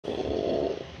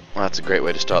Well, that's a great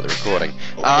way to start the recording.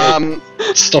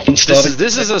 Stop and start.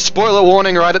 This is a spoiler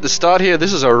warning right at the start here.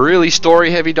 This is a really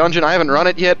story-heavy dungeon. I haven't run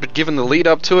it yet, but given the lead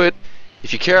up to it,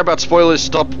 if you care about spoilers,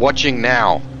 stop watching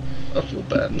now. I feel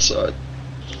bad inside.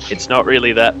 It's not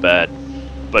really that bad,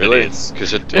 but Really? it is.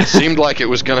 Because it seemed like it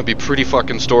was going to be pretty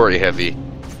fucking story-heavy.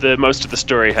 Most of the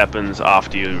story happens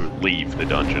after you leave the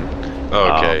dungeon.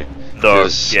 Okay. Though,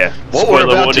 yeah. What we're spoiler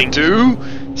about warning. to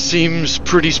do seems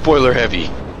pretty spoiler-heavy.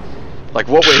 Like,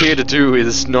 what we're here to do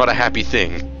is not a happy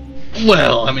thing.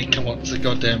 Well, I mean, come on, it's a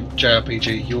goddamn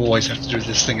JRPG. You always have to do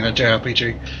this thing in a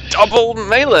JRPG. Double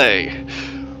melee.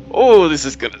 Oh, this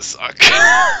is gonna suck.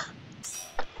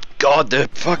 God, the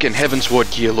fucking Heavensward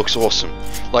gear looks awesome.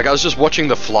 Like, I was just watching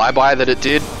the flyby that it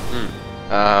did.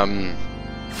 I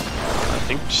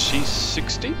think she's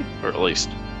 60, or at least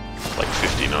like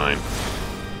 59.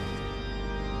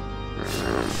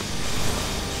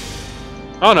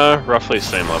 Oh no, roughly the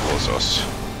same level as us.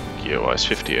 Gear-wise,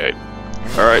 58.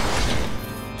 Alright.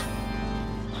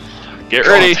 Get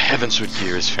ready! God, Heavensward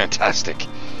gear is fantastic.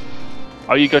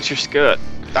 Oh, you got your skirt.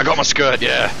 I got my skirt,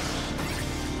 yeah.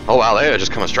 Oh wow, they're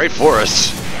just coming straight for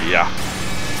us. Yeah.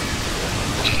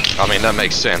 I mean, that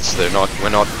makes sense. We're not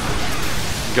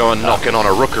going knocking on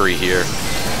a rookery here.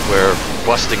 We're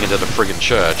busting into the friggin'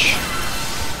 church.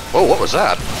 Oh, what was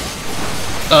that?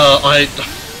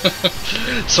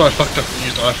 So I fucked up and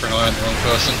used eye for an eye on the wrong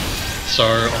person. So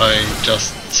I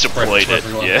just Deployed it,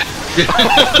 everyone. yeah.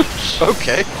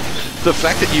 Okay. The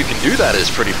fact that you can do that is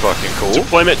pretty fucking cool.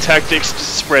 Deployment tactics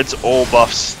spreads all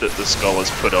buffs that the scholars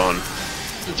put on.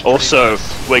 It's Also,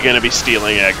 we're gonna be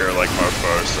stealing aggro like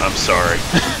mofos. I'm sorry.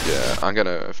 Yeah, I'm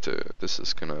gonna have to. This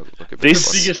is gonna look a bit. This-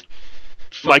 funny. biggest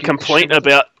My fucking complaint issue-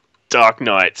 about Dark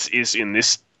Knights is in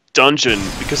this dungeon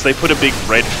because they put a big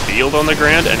red field on the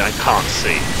ground and I can't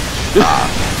see.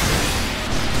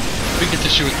 biggest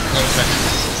issue with deployment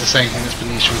tactics is the same thing that's been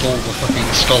the issue with all the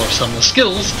fucking scholar summoner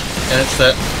skills, and it's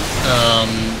that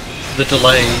the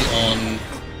delay on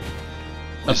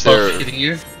a Is buff there- hitting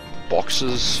you.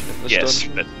 Boxes in this Yes,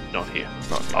 dungeon? but not here.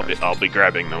 Not I'll be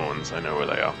grabbing the ones. I know where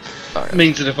they are. Oh, yeah.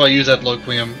 Means that if I use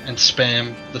Adloquium and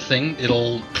spam the thing,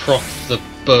 it'll proc the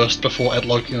burst before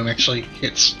Adloquium actually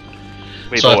hits.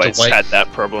 We've So I have to always wait. had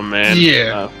that problem, man.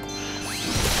 Yeah.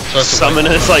 So I have to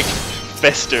Summoners like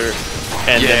fester,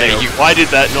 and Yeah, then they go, you- why did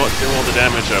that not do all the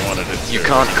damage I wanted it to? You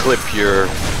can't clip your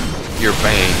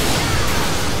bane.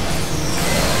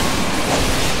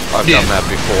 I've Yeah. done that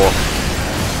before.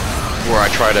 Where I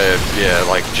try to,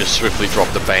 like, just swiftly drop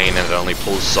the bane and it only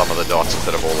pulls some of the dots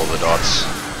instead of all of the dots.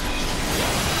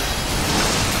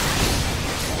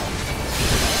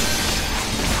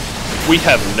 We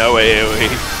have no AoE.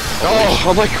 Oh,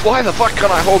 I'm like, why the fuck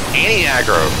can't I hold any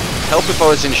aggro? Help if I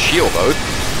was in shield mode.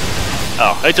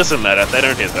 Oh, it doesn't matter. They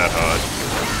don't hit that hard.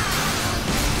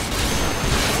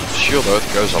 Shield Oath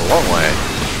goes a long way.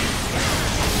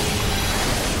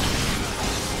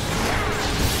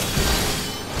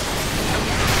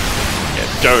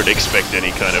 Yeah, don't expect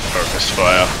any kind of focus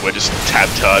fire. We're just tab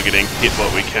targeting, hit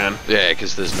what we can. Yeah,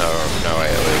 because there's no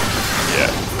AoE.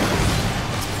 Yeah.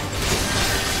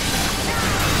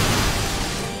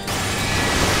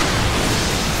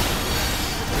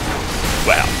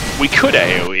 Wow, we could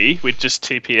AoE. We'd just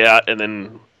TP out and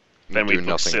then Do we'd look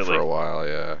nothing silly. for a while,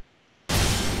 yeah.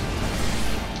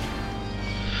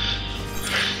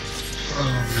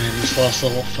 Oh man, this last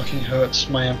level fucking hurts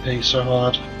my MP so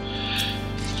hard.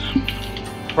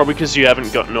 Probably because you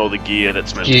haven't gotten all the gear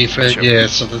that's meant Yeah, to catch up. yeah,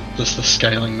 so the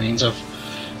scaling means I've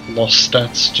lost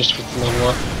stats just with the level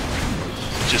up.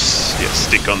 Just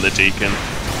stick on the deacon.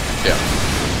 Yeah.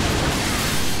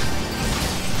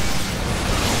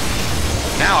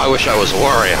 Now I wish I was a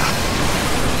warrior.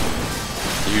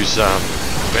 Use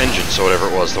vengeance or whatever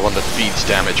it was, the one that feeds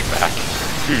damage back.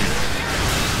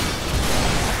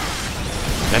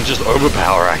 And just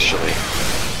overpower actually.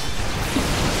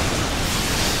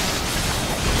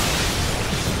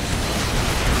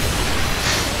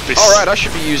 Alright, I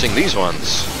should be using these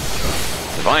ones.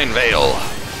 Divine Veil.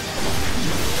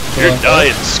 You're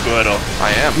dying, Squirtle.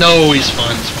 I am. No, he's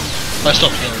fine, he's fine. I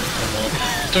stopped healing for a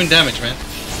while. It's doing damage, man.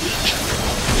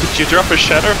 Did you drop a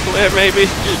Shadow Flare, maybe?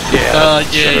 Yeah.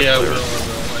 Yeah, I will.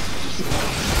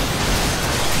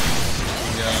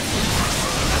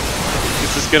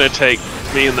 This is gonna take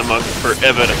me and the monk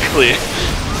forever to clear.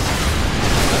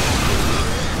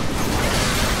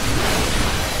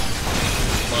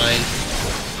 My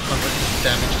 100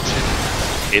 damage is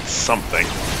hit. It's something.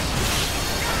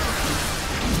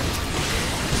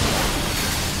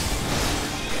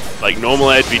 Like,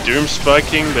 normally I'd be doom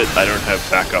spiking, but I don't have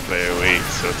backup AoE,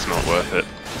 so it's not worth it.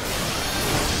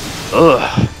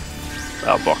 Ugh.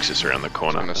 Our box is around the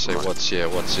corner. I'm gonna say what's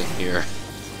in here.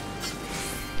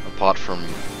 Apart from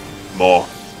More.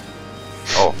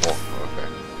 oh,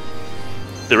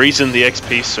 okay. The reason the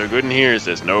XP's so good in here is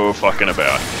there's no fucking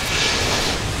about.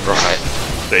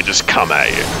 Right. They just come at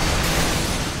you.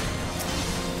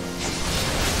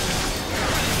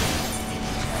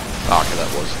 Okay,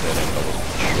 that was dead end. I wasn't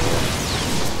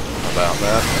sure about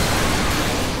that.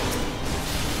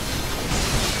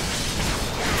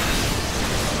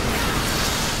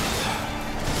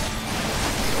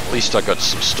 At least I got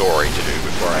some story to do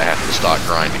before I have to start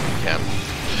grinding again.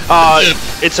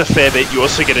 It's a fair bit. You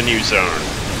also get a new zone.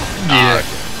 Yeah.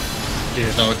 Yeah,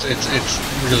 no, it's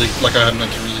really, like, I haven't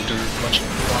had to really do much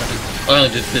grinding. I only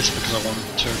did this because I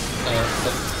wanted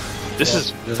to. This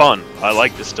is fun. I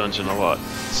like this dungeon a lot.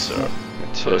 So,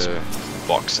 To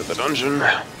box of the dungeon.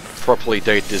 properly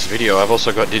date this video, I've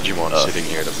also got Digimon sitting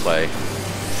here to play.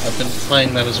 I've been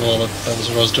playing that as well. That was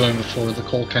what I was doing before the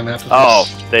call came out. Oh,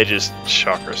 they just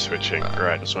chakra switching.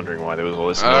 Right, I was wondering why there was all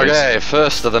this noise. Okay,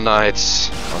 first of the nights.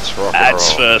 Let's rock and Ads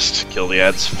roll. first. Kill the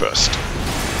ads first.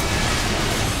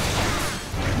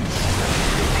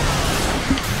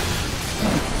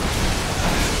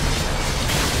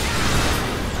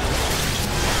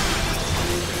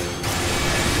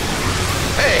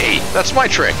 Hey, that's my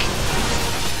trick.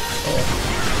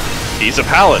 He's a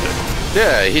paladin.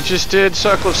 Yeah, he just did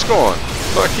Circle of Scorn.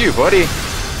 Fuck you, buddy.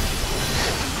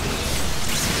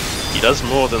 He does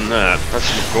more than that. That's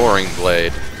the Goring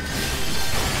Blade.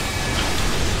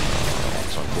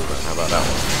 That's on cooldown. How about that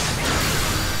one?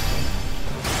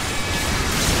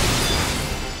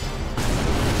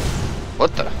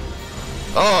 What the?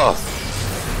 Oh!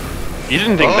 You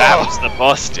didn't think that was the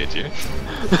boss, did you?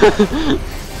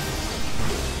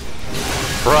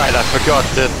 Right, I forgot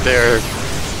that they're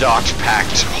Dark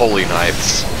Pact Holy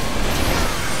Knights.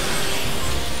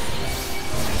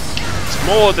 It's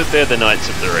more that they're the Knights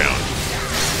of the Round.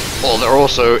 Well, they're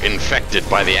also infected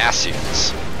by the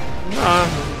Asians.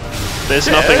 There's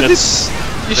Yeah, nothing this- that's...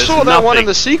 You there's saw that one in nothing.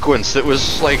 the sequence that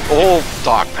was like all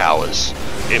dark powers.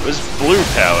 It was blue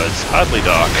powers, hardly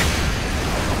dark.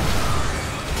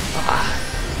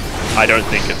 I don't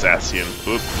think it's Asian.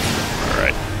 Oop.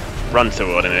 Alright. Run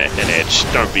toward an edge.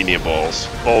 Don't be near balls.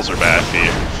 Balls are bad for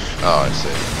you. Oh, I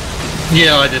see.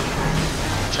 Yeah, I didn't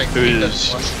take the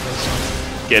Who's- first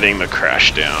time. Getting the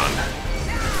crash down.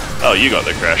 Oh, you got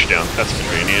the crash down. That's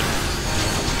convenient.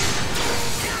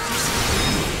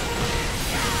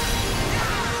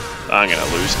 I'm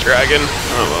gonna lose Dragon.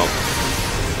 Oh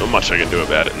well. Not much I can do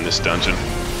about it in this dungeon.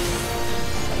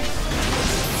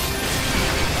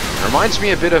 Reminds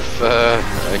me a bit of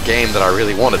a game that I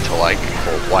really wanted to like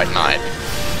called White Knight.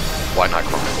 White Knight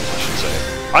Chronicles, I should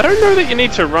say. I don't know that you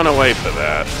need to run away for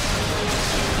that.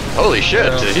 Holy shit,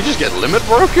 Yeah. did he just get limit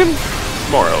broken?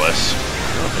 More or less.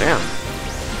 Oh, damn.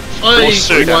 I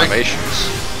Lawsuit Good like,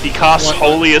 animations. He casts What?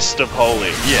 Holiest of Holy.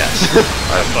 Yes.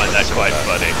 I find that quite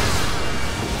funny.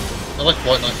 I like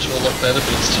White Knight 2 a lot better,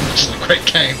 but it's still a great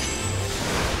game.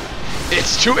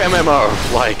 It's too MMO,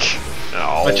 like...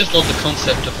 Oh, I just love the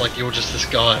concept of, like, you're just this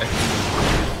guy.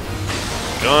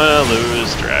 gonna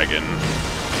lose Dragon.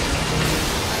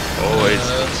 Always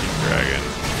losing Dragon.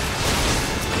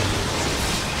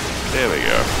 There we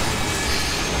go.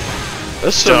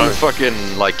 There's some Don't.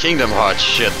 fucking, like, Kingdom Hearts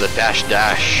shit, the dash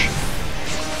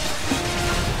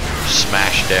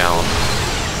smash down.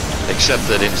 Except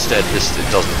that instead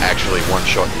it doesn't actually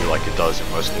one-shot you like it does in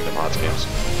most Kingdom Hearts games.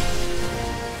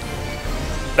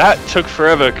 That took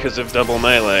forever because of double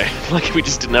melee. Like, we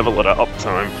just didn't have a lot of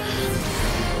uptime.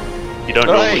 You don't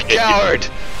normally Hey, get coward!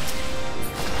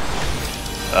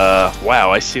 wow,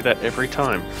 I see that every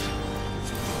time.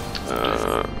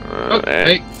 Oh,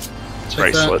 hey. Take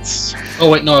Bracelets. that. Oh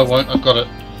wait, no I won't, I've got it.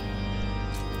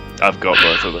 I've got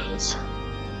both of those.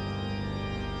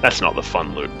 That's not the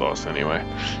fun loot boss, anyway.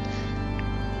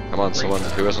 Come on, someone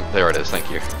who isn't... There it is, thank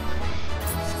you.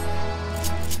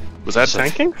 Was that So-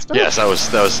 tanking stuff? Yes, that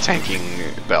was tanking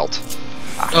belt.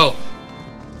 Oh,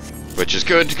 Which is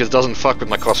good, because it doesn't fuck with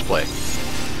my cosplay.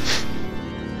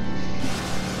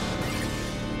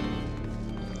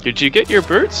 Did you get your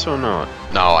boots or not?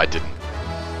 No, I didn't.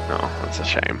 No, that's a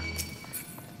shame.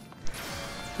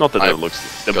 Not that I it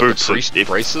looks... The Got boots the are... priest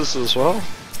braces as well?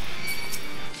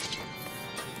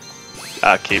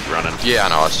 keep running. Yeah,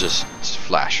 no, it's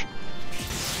flash.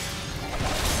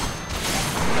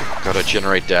 Gotta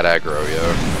generate that aggro,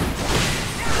 yo.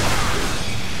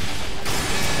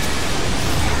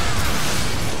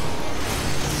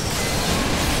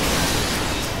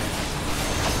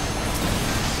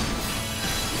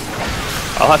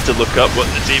 I'll have to look up what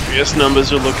the DPS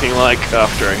numbers are looking like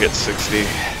after I hit 60.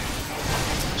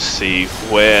 see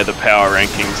where the power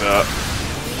rankings are.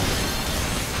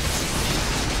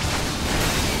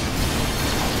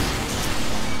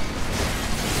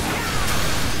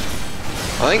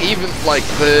 I think even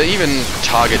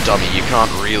target dummy, you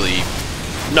can't really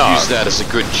use that as a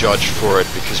good judge for it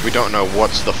because we don't know what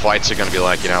the fights are going to be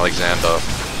like in Alexander.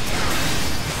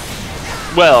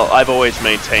 Well, I've always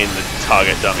maintained that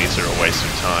target dummies are a waste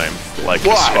of time. Like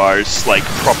as far as like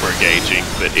proper gauging,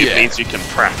 but it means you can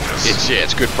practice.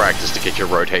 It's good practice to get your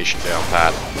rotation down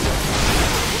pat.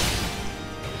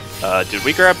 Did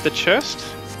we grab the chest?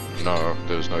 No,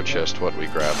 there was no chest. What we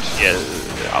grabbed? Yeah,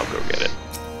 I'll go get it.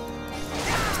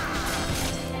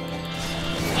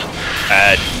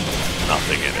 Add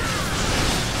nothing in it.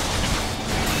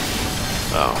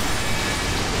 Oh.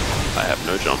 I have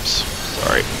no jumps.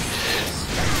 Sorry.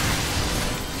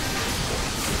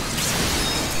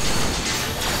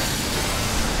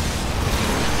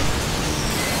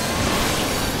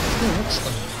 What's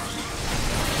that?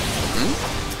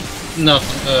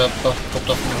 Nothing, buff popped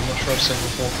up, I'm not sure I've seen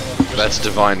before. That's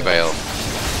Divine Veil.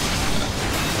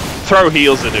 Throw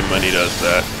heals at him when he does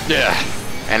that. Yeah.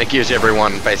 And it gives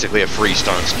everyone basically a free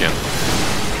stone skin.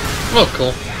 Oh,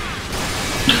 cool.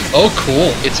 Oh,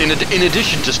 cool. It's in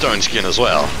addition to stone skin as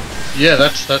well. Yeah,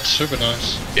 that's super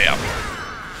nice. Yeah.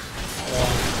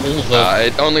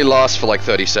 It only lasts for like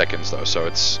 30 seconds though, so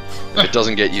if it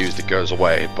doesn't get used, it goes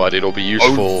away. But it'll be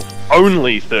useful.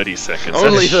 Only 30 seconds.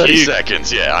 Only 30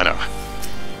 seconds. Yeah, I know.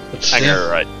 Hang on,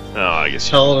 right? Oh, I guess.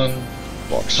 Paladin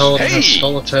has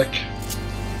stall attack.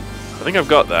 I think I've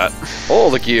got that.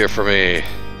 All the gear for me.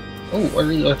 Oh, I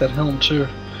really like that helm too.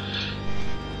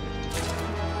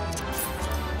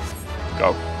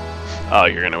 Go. Oh,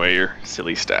 you're gonna wear your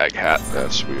silly stag hat.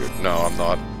 That's weird. No, I'm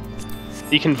not.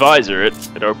 You can visor it.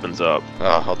 It opens up.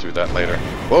 Oh, I'll do that later.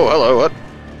 Whoa, hello, what?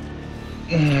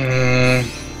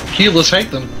 Healers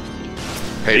hate them.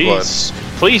 Hate what?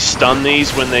 Please stun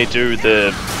these when they do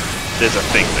the... There's a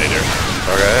thing they do.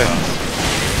 Okay.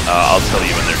 I'll tell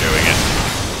you when they're doing it.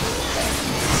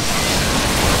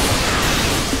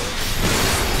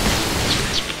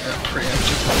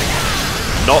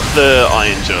 Not the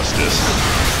Iron Justice.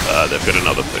 They've got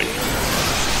another thing.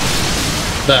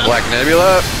 That. Black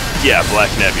Nebula? Yeah, Black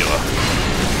Nebula.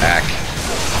 Hack.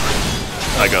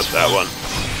 I got that one.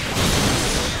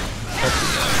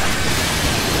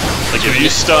 Like if you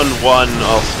stun one,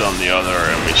 I'll stun the other,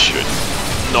 and we should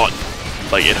not...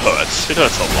 Like it hurts. It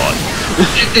hurts a lot.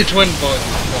 It's when both.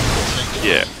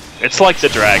 Yeah. It's like the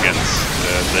dragons,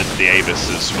 the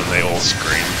Abysses, when they all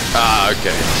scream. Ah,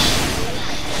 okay.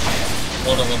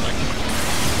 One of them I can...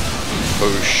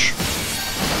 Boosh.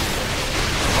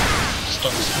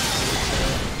 Stop.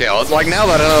 Yeah, well, like now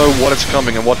that I know what it's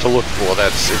coming and what to look for,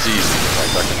 it's easy.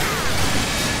 Like, I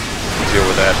can deal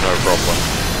with that, no problem.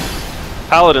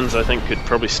 Paladins, I think, could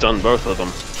probably stun both of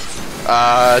them.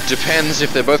 Depends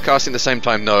if they're both casting at the same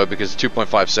time, no, because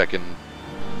 2.5 second.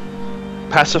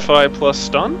 Pacify plus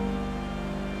stun?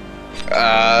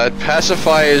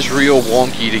 Pacify is real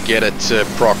wonky to get it to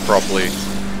proc properly.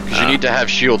 Because you need to have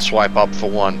shield swipe up for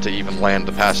one to even land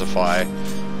the Pacify.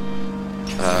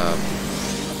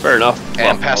 Fair enough.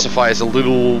 And Pacify is a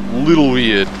little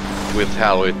weird with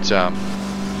how it...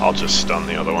 I'll just stun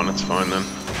the other one, it's fine then.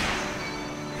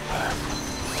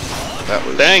 That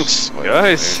was... Thanks,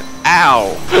 guys!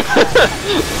 Ow!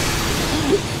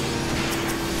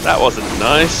 That wasn't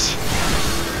nice.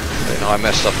 You know, I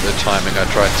messed up the timing. I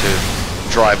tried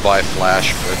to drive by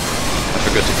flash, but I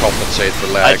forgot to compensate for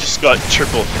lag. I just got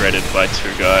triple threaded by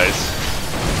two guys.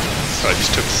 So I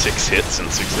just took 6 hits in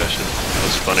succession. That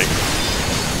was funny.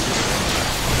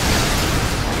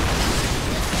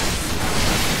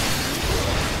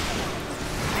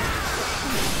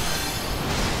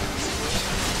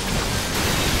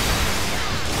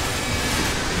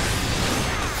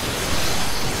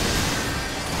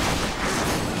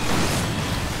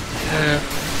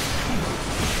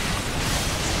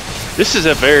 This is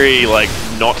a very, like,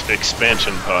 not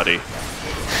expansion party.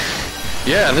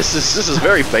 Yeah, this is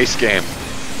very base game.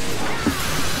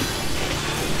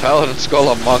 Paladin,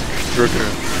 Scholar, Monk,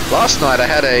 Dragoon. Last night I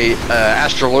had a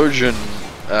Astrologian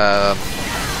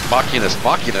Machinist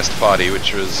party,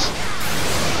 which was...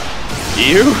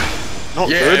 You? Not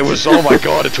good. It was, oh my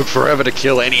god, it took forever to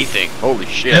kill anything. Holy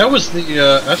shit. How was the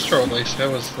Astro release?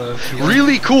 How was the...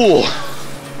 Really cool!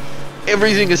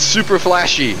 Everything is super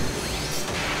flashy.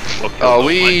 Oh,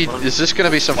 is this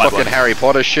gonna be some fucking Harry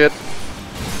Potter shit?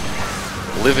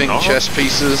 Living chess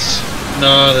pieces?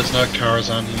 No, there's no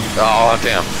Karazhan here. Oh,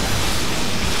 damn.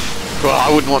 Well, I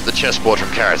wouldn't want the chessboard from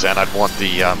Karazhan, I'd want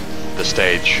the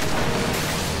stage.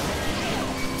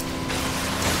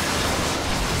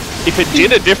 If it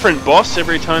did a different boss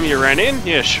every time you ran in,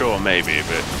 yeah, sure, maybe,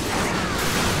 but...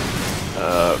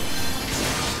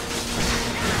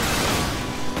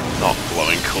 not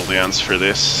blowing cooldowns for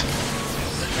this.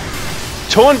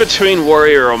 Torn between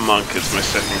warrior or monk is my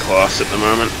second class at the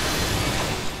moment.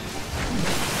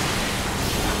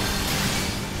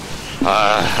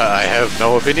 I have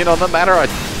no opinion on the matter.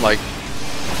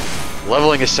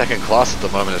 Leveling a second class at the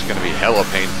moment is going to be hella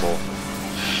painful.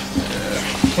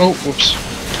 Oh, whoops.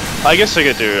 I guess I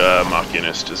could do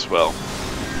Markinist as well.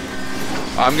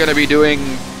 I'm going to be doing...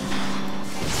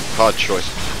 hard choice.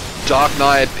 Dark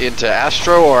Knight into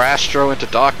Astro or Astro into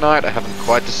Dark Knight. I haven't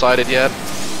quite decided yet.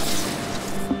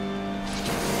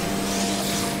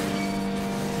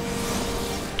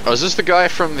 Oh, is this the guy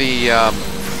from the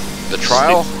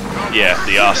trial? Yeah,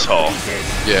 the asshole.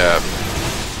 Yeah.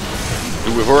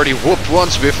 Who we've already whooped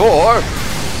once before.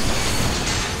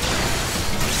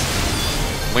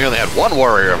 We only had one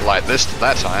warrior of light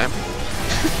that time.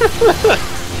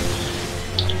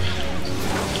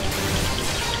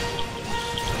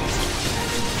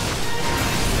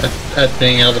 At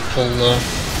being able to pull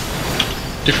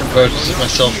different versions of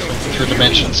myself through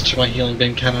dimensions to my healing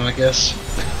beam cannon, I guess.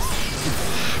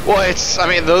 Well, it's, I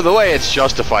mean, the way it's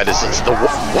justified is it's the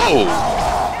whoa!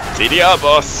 CDR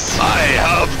boss! I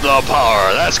have the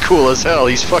power! That's cool as hell,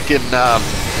 he's fucking,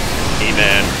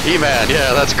 He-Man. He-Man,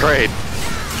 yeah, that's great.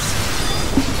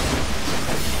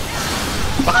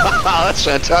 That's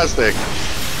fantastic.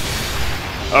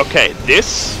 Okay,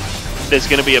 there's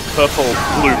gonna be a purple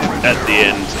loop at the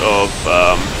end of,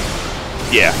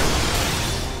 yeah.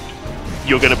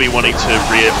 You're gonna be wanting to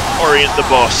reorient the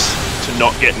boss to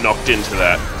not get knocked into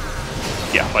that.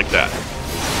 Yeah, like that.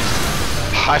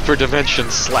 Hyperdimension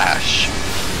slash.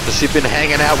 Has he been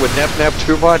hanging out with Nep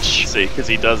too much? See, because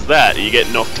he does that, you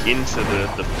get knocked into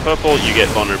the purple, you get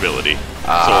vulnerability. It's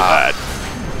all bad.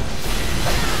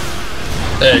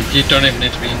 You don't even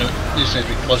need to be, you just need to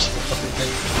be close to the fucking thing.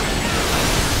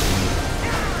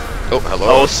 Oh, hello.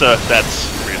 Also, that's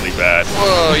really bad.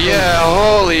 Whoa, yeah,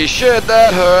 holy shit,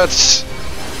 that hurts.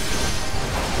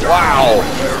 Wow.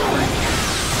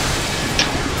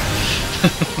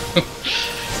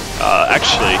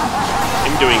 Actually,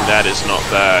 him doing that is not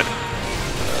bad.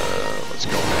 Let's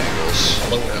go angles.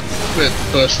 We're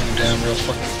bursting down real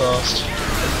fucking fast.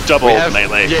 Double We have,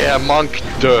 melee. yeah, Monk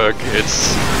Dirk,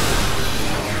 it's...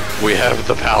 We have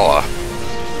the power.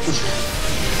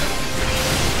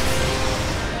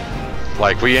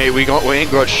 Like, we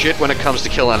ain't got shit when it comes to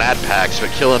killing ad packs,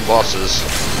 but killing bosses...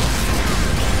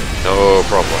 No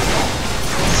problem.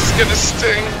 This is gonna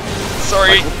sting.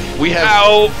 Sorry. Like, we have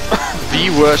Ow! the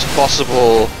worst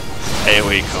possible...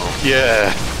 AoE combo.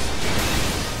 Yeah.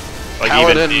 Like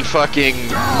Paladin, even fucking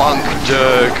Monk,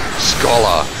 Dirk,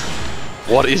 Scholar.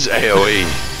 What is AoE?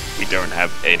 we don't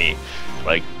have any.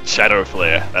 Like, Shadow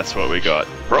Flare, that's what we got.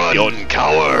 Run,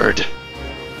 coward!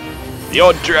 The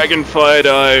odd Dragonfire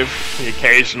Dive, the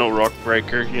occasional Rock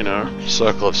Breaker, you know.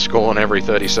 Circle of Scorn every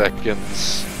 30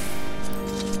 seconds.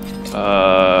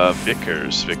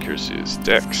 Vickers. Vickers is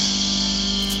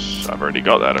Dex. I've already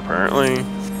got that apparently.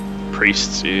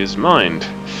 Priests is Mind.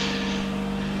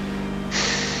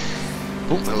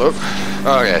 Oh, hello.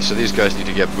 Oh yeah, so these guys need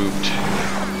to get moved.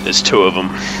 There's two of them.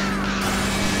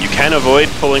 You can avoid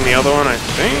pulling the other one, I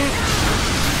think.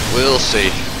 We'll see.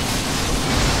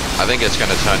 I think it's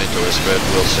gonna turn into a spit,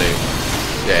 we'll see.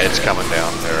 Yeah, it's coming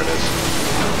down, there it is.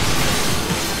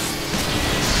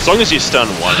 As long as you stun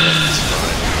one of them, it's fine.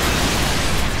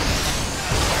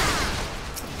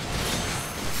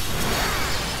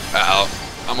 Uh-oh.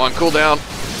 I'm on cooldown.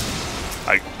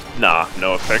 Nah,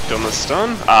 no effect on the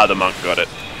stun. Ah, the monk got it.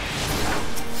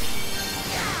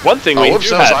 One thing we whoops,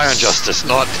 do that was have... Iron Justice,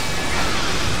 not...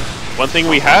 One thing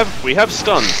we have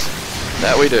stuns.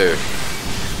 That we do.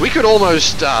 We could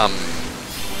almost, Got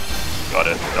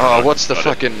it. Oh, what's the Got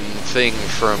fucking thing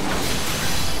from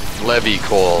Levy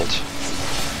called?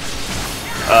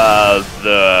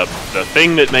 The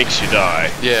thing that makes you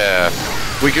die. Yeah.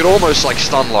 We could almost, like,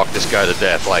 stun lock this guy to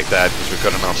death like that, because we've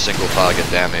got enough single target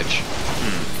damage.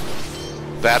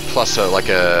 That plus like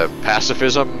a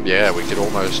pacifism, yeah, we could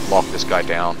almost lock this guy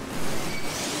down.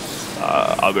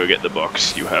 I'll go get the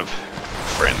box. You have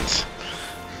friends.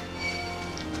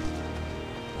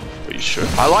 But you should.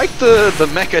 I like the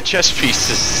mecha chess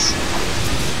pieces.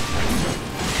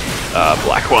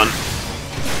 Black one.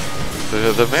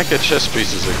 The mecha chess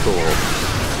pieces are cool.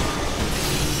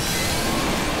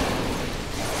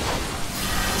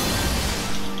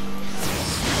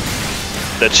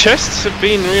 The chests have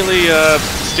been really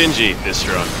stingy this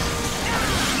run.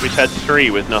 We've had 3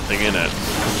 with nothing in it.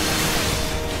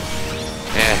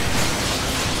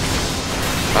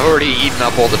 I've already eaten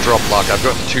up all the drop luck. I've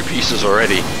gotten 2 pieces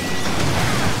already.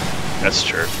 That's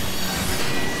true. I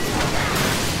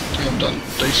think I've done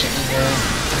decently well.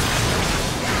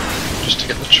 Just to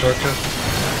get the choker.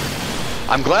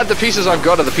 I'm glad the pieces I've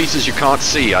got are the pieces you can't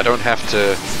see. I don't have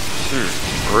to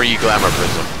re-glamour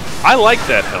prism. I like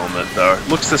that helmet though. It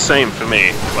looks the same for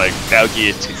me. Like our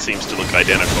gear seems to look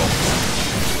identical.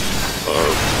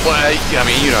 Well, I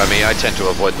mean, you know me. I tend to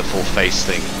avoid the full face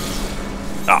thing.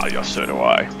 Ah, yeah, so do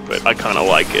I. But I kind of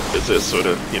like it as a sort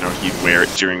of, you know, you'd wear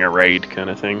it during a raid kind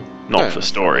of thing. Not for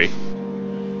story.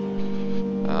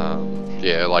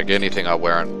 Yeah, like anything I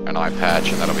wear an eye patch,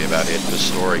 and that'll be about it for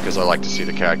story, because I like to see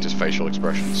the character's facial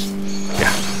expressions.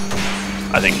 Yeah.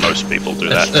 I think most people do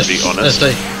that, to be honest. As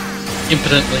they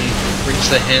impotently reach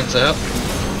their hands out.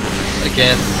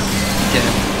 Again.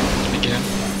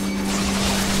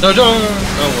 No, don't!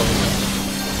 Oh well.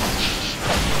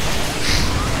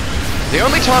 The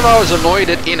only time I was annoyed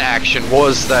at inaction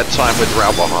was that time with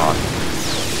Ralbahan.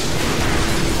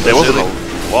 There wasn't a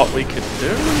lot we could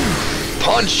do.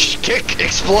 Punch, kick,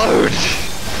 explode!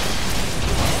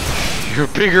 You're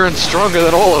bigger and stronger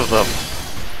than all of them.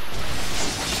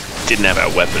 Didn't have our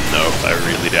weapon though, I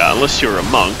really did. Unless you're a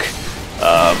monk,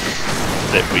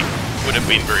 that we would have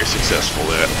been very successful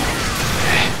there.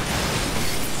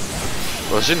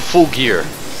 I was in full gear.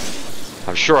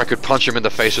 I'm sure I could punch him in the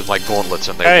face with my gauntlets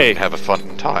and they wouldn't have a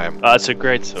fun time. It's a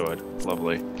great sword.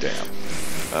 Lovely. Damn.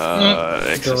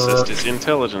 Exorcist is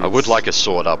intelligence. I would like a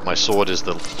sword up. My sword is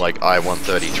the, like,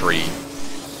 I-133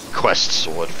 quest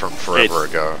sword from forever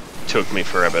ago. Took me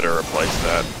forever to replace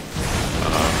that.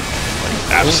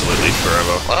 Like, absolutely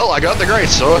forever. Well, I got the great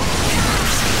sword. I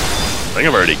think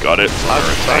I've already got it.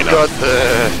 I've got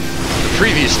the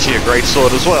previous tier great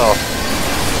sword as well.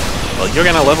 Well, you're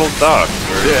gonna level dark.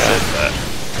 Yeah. Said that.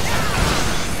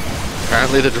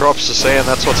 Apparently the drops are saying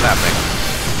that's what's happening.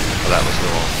 Well, that was the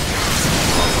wrong.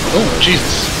 Oh,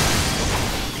 Jesus.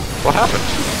 What happened?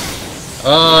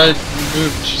 I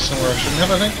moved somewhere I shouldn't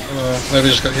have, I think. Maybe I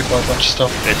just got hit by a bunch of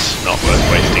stuff. It's not worth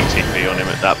wasting TP on him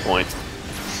at that point.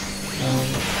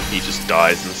 He just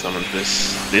dies and summons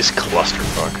this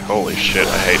clusterfuck. Holy shit,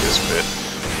 I hate this bit.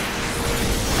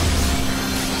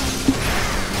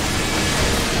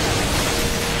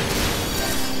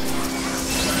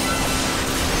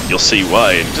 You'll see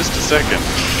why in just a second.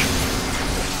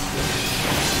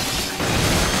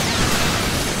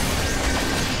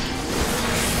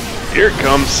 Here it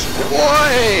comes.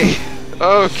 Why?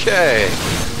 Okay.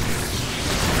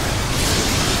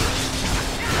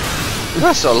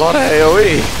 That's a lot of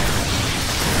AoE.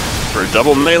 For a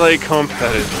double melee comp,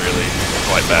 that is really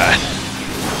quite bad.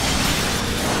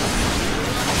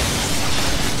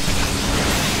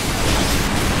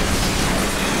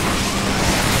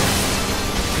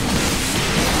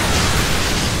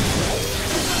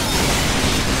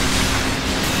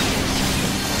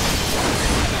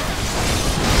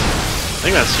 I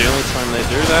think that's the only time they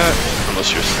do that,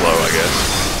 unless you're slow, I guess.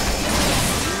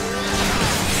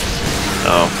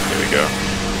 Oh, here we go.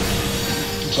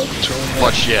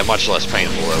 Much less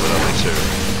painful though with only 2.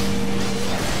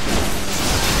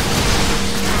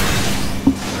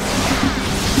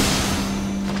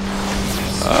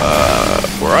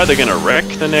 We're either gonna wreck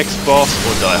the next boss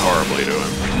or die horribly to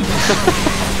him.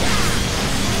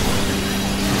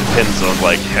 Depends on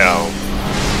like how.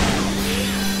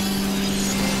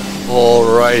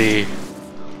 Alrighty.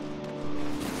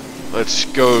 Let's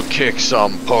go kick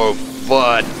some Pope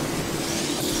butt.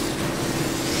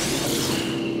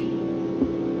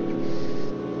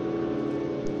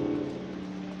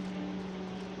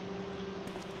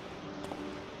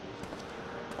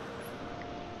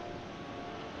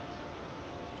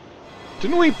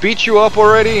 Didn't we beat you up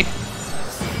already?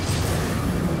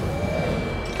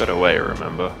 Got away,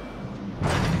 remember?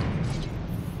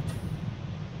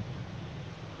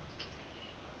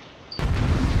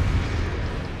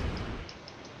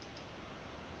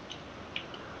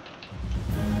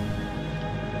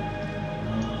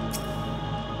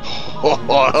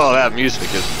 Oh, that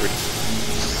music is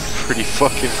pretty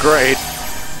fucking great.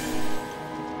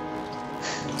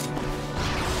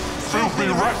 Filthy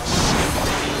rats!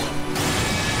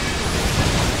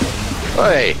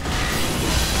 Hey,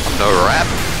 I'm no rat.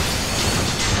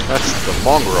 That's the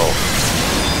mongrel.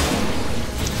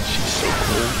 She's so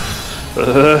cool.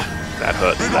 That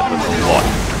hurts. That hurts a lot.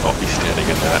 I'll be standing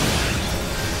in that.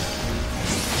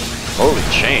 Holy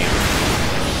chain.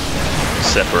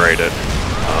 Separated.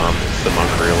 If the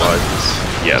monk realizes.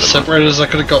 Yeah, the separated as I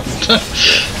could have gotten.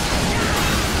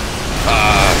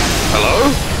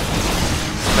 Hello?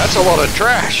 That's a lot of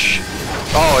trash.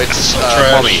 Oh, it's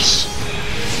trash. mummies.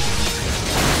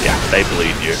 Yeah. They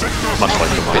bleed you, much like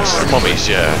the It's mummies. mummies,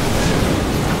 yeah.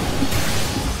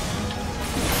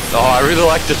 Oh, I really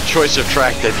like the choice of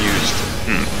track they've used.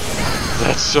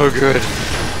 That's so good.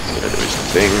 Gonna do his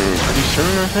thing pretty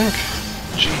soon, I think.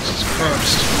 Jesus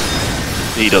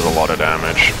Christ. He does a lot of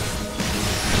damage.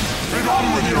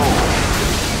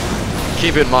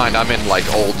 Keep in mind, I'm in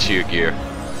like old tier gear.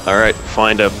 Alright,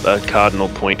 find a cardinal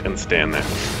point and stand there.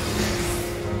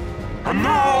 And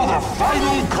now the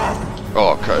final cup.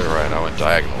 Oh, okay, right. I went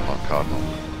diagonal, not cardinal.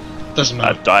 Doesn't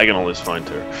matter. Diagonal is fine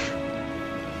too.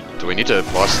 Do we need to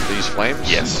bust these flames?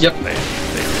 Yes. Yep. They really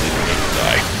need to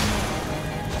die.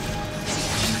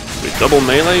 With double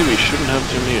melee, we shouldn't have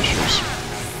too many issues.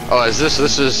 Oh, is this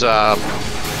is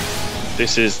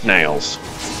This is nails.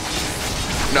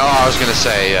 no, I was gonna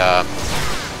say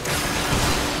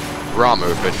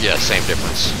Ramu, but yeah, same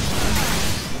difference.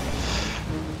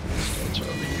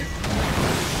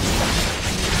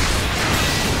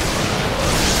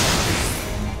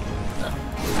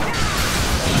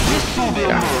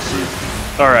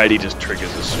 Alright, he just triggers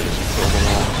as soon as you kill them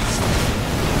all.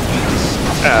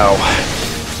 Ow.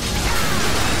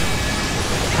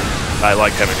 I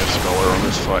like having a scholar on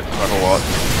this fight quite a lot.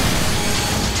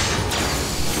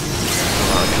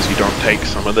 Because you don't take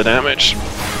some of the damage.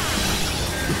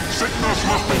 Sickness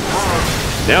must be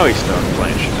purged. Now he's starting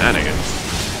playing shenanigans.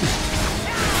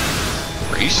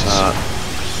 Priests?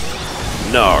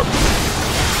 No.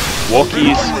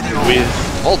 Walkies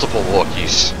with Multiple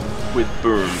walkies.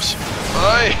 booms.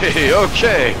 Hey,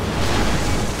 okay.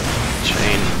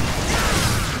 Chain.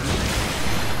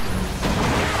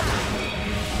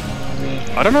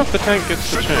 I don't know if the tank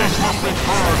gets the chain.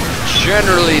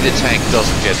 Generally, the tank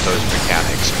doesn't get those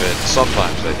mechanics, but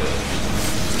sometimes they do.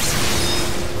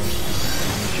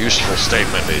 Useful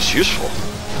statement is useful.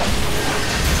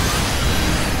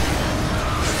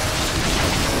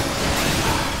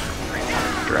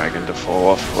 Dragon to fall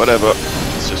off, whatever.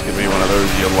 It's just gonna be one of those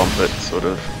you lump it sort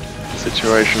of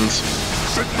situations.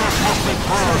 Sickness must be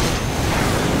purged.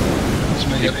 Let's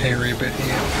make it hairy a bit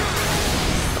here.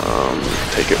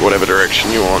 Take it whatever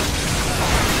direction you want.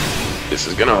 This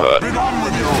is gonna hurt. Be done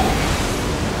with you.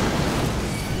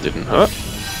 Didn't hurt.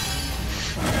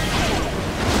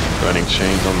 Burning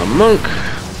chains on the monk.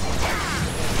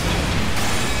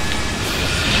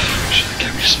 Should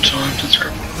give me some time to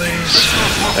scrap one of these.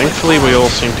 Thankfully, we all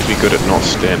seem to be good at not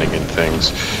standing in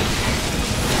things.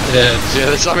 Yeah, Yeah,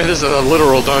 this is a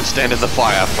literal don't stand in the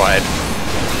fire fight.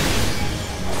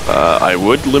 I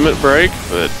would limit break,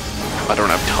 but I don't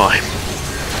have time.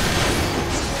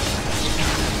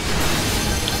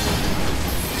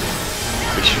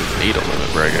 We should need a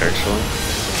limit break, actually.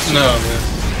 no,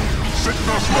 Sickness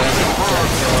must be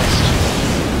purged.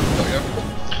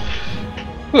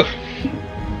 Whew.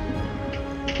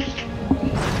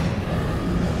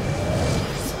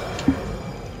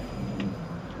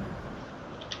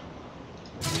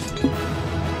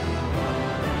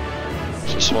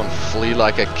 Just one flee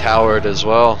like a coward as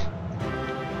well.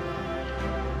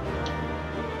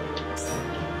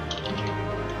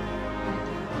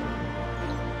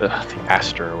 Ugh, the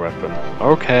Astro weapon.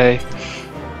 Okay.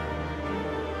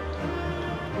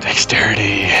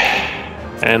 Dexterity.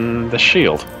 And the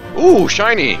shield. Ooh,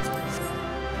 shiny!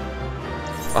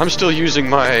 I'm still using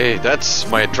my... That's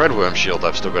my Dreadworm shield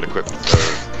I've still got equipped.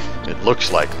 So it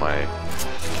looks like my...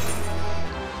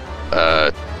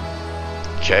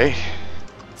 Okay.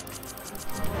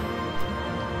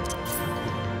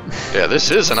 Yeah,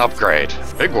 this is an upgrade.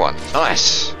 Big one.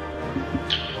 Nice.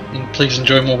 And please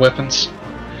enjoy more weapons.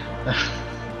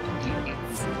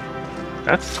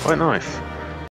 That's quite nice.